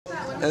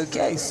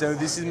Okay, so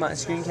this is my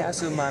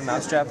screencast of my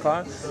Mousetrap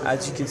car.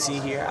 As you can see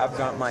here, I've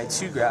got my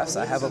two graphs.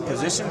 I have a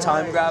position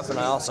time graph, and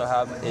I also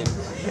have an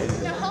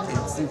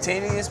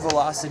instantaneous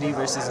velocity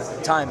versus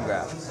a time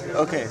graph.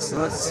 Okay, so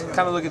let's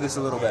kind of look at this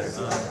a little better.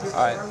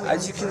 Alright,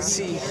 as you can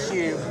see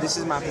here, this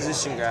is my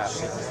position graph.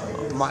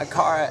 My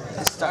car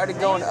started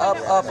going up,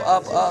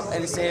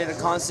 and it stayed at a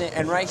constant,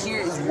 and right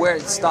here is where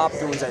it stopped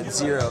and was at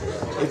 0.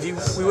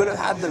 If we would have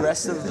had the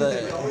rest of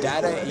the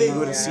data, you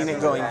would have seen it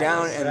going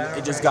down, and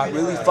it just got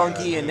really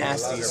funky and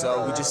nasty,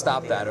 so we just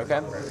stopped that,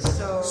 okay?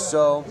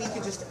 So,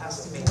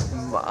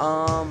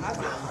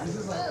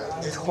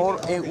 total,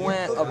 it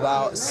went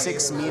about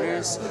 6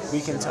 meters.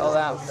 We can tell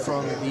that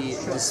from the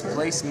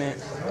displacement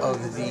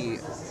of the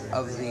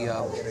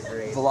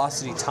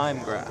velocity time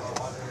graph.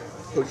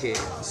 Okay,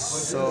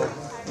 so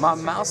my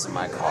mouse in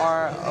my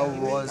car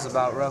was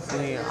about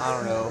roughly, I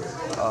don't know,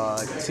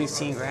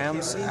 15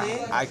 grams.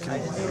 I'm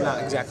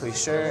not exactly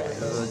sure.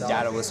 The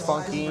data was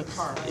funky.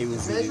 It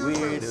was really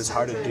weird. It was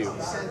hard to do.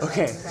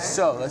 Okay,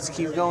 so let's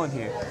keep going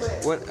here.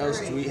 What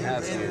else do we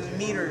have here?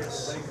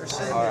 Meters.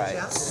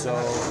 Alright, so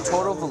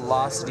total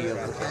velocity of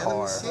the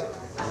car.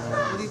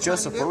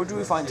 Joseph, where would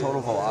we find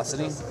total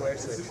velocity?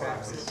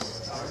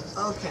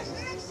 Okay.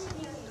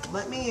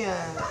 Let me,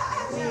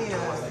 okay,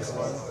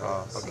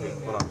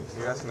 hold on.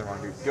 You're asking the wrong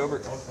dude.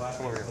 Gilbert,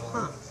 come over here.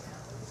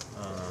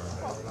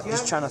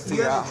 Just trying to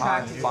figure out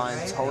how to find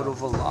total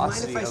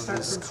velocity of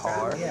this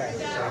car.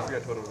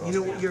 You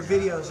know your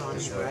video's on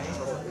it, right?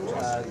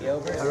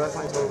 Gilbert, how do I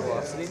find total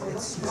velocity?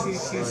 It's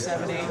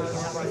 2278. You can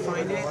help me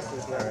find it.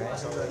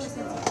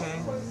 Okay.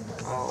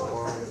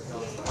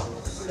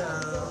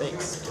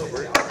 Thanks,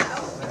 Gilbert.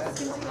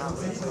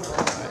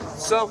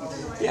 So,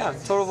 yeah,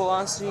 total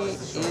velocity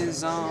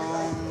is,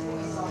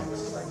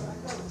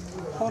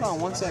 hold on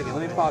one second,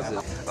 let me pause it.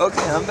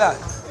 Okay, I'm back.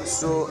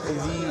 So,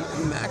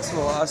 the max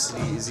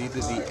velocity is either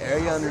the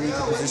area underneath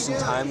the position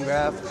time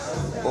graph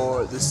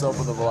or the slope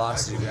of the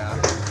velocity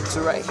graph.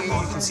 So right here,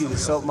 you can see the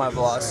slope of my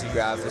velocity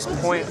graph is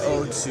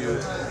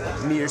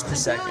 0.02 meters per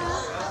second.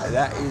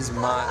 That is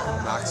my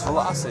max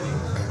velocity.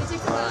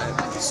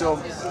 So,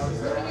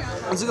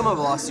 let's look at my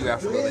velocity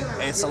graph for a little bit.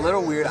 And it's a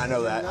little weird, I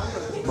know that.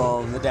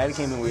 The data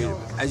came in weird.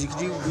 As you can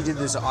do, we did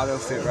this auto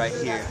fit right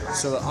here.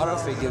 So the auto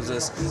fit gives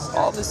us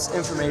all this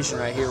information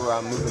right here where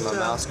I'm moving my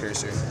mouse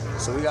cursor.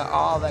 So we got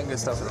all that good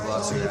stuff in the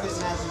velocity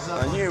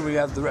graph. On here we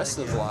have the rest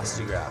of the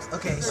velocity graph.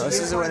 Okay, so this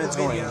is when it's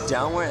going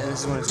downward, and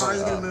this is when it's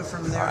going up.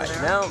 Alright,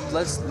 now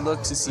let's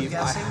look to see if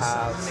I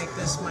have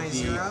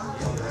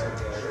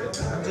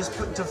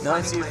now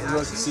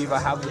let's see if I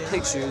have the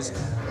pictures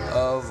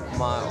of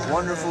my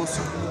wonderful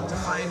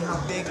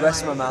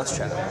rest of my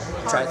Mousetrap.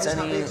 Tried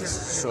sending it,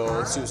 so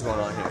let's see what's going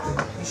on here.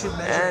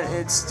 And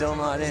it's still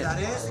not it.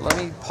 Let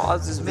me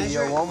pause this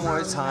video one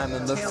more time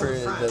and look for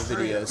the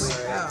videos.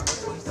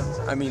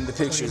 I mean the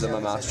pictures of my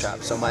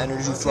Mousetrap. So my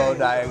energy flow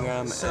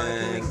diagram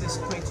and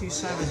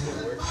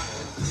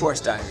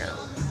force diagram.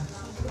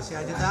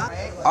 I did that.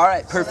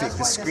 Alright, perfect.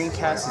 The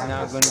screencast is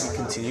now going to be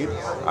continued.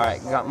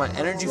 Alright, got my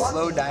energy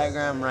flow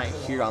diagram right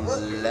here on the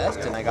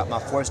left, and I got my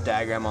force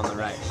diagram on the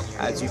right.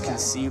 As you can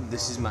see,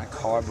 this is my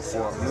car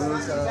before it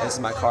moved, this is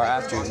my car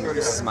after it moved,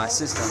 this is my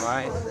system,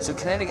 alright? So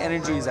kinetic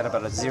energy is at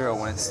about a 0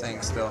 when it's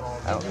staying still,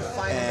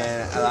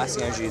 and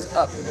elastic energy is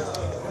up.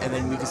 And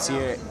then we can see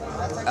here,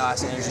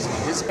 elastic energy is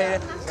being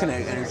dissipated,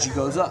 kinetic energy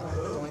goes up.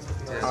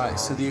 Alright,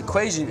 so the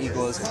equation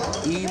equals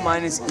E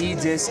minus E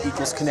dis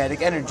equals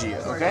kinetic energy,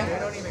 okay?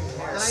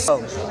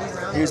 So,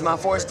 here's my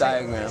force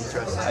diagram.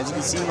 As you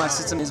can see, my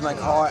system is my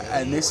car,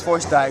 and this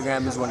force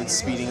diagram is when it's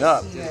speeding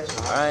up.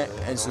 Alright,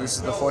 and so this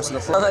is the force of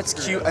the flow. Oh, that's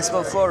cute, I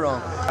spelled flow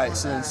wrong. Alright,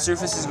 so the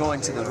surface is going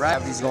to the right,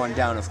 gravity is going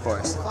down, of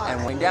course. And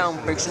going down,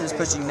 friction is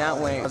pushing that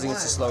way, causing it to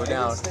slow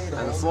down,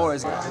 and the floor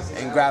is,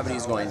 and gravity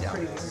is going down.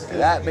 And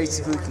that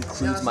basically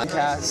concludes my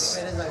cast.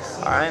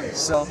 Alright,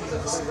 so,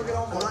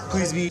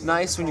 please be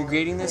nice when you're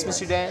grading this,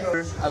 Mr. Dan.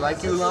 I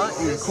like you a lot,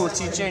 you're a cool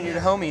teacher, and you're the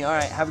homie.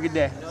 Alright, have a good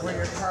day.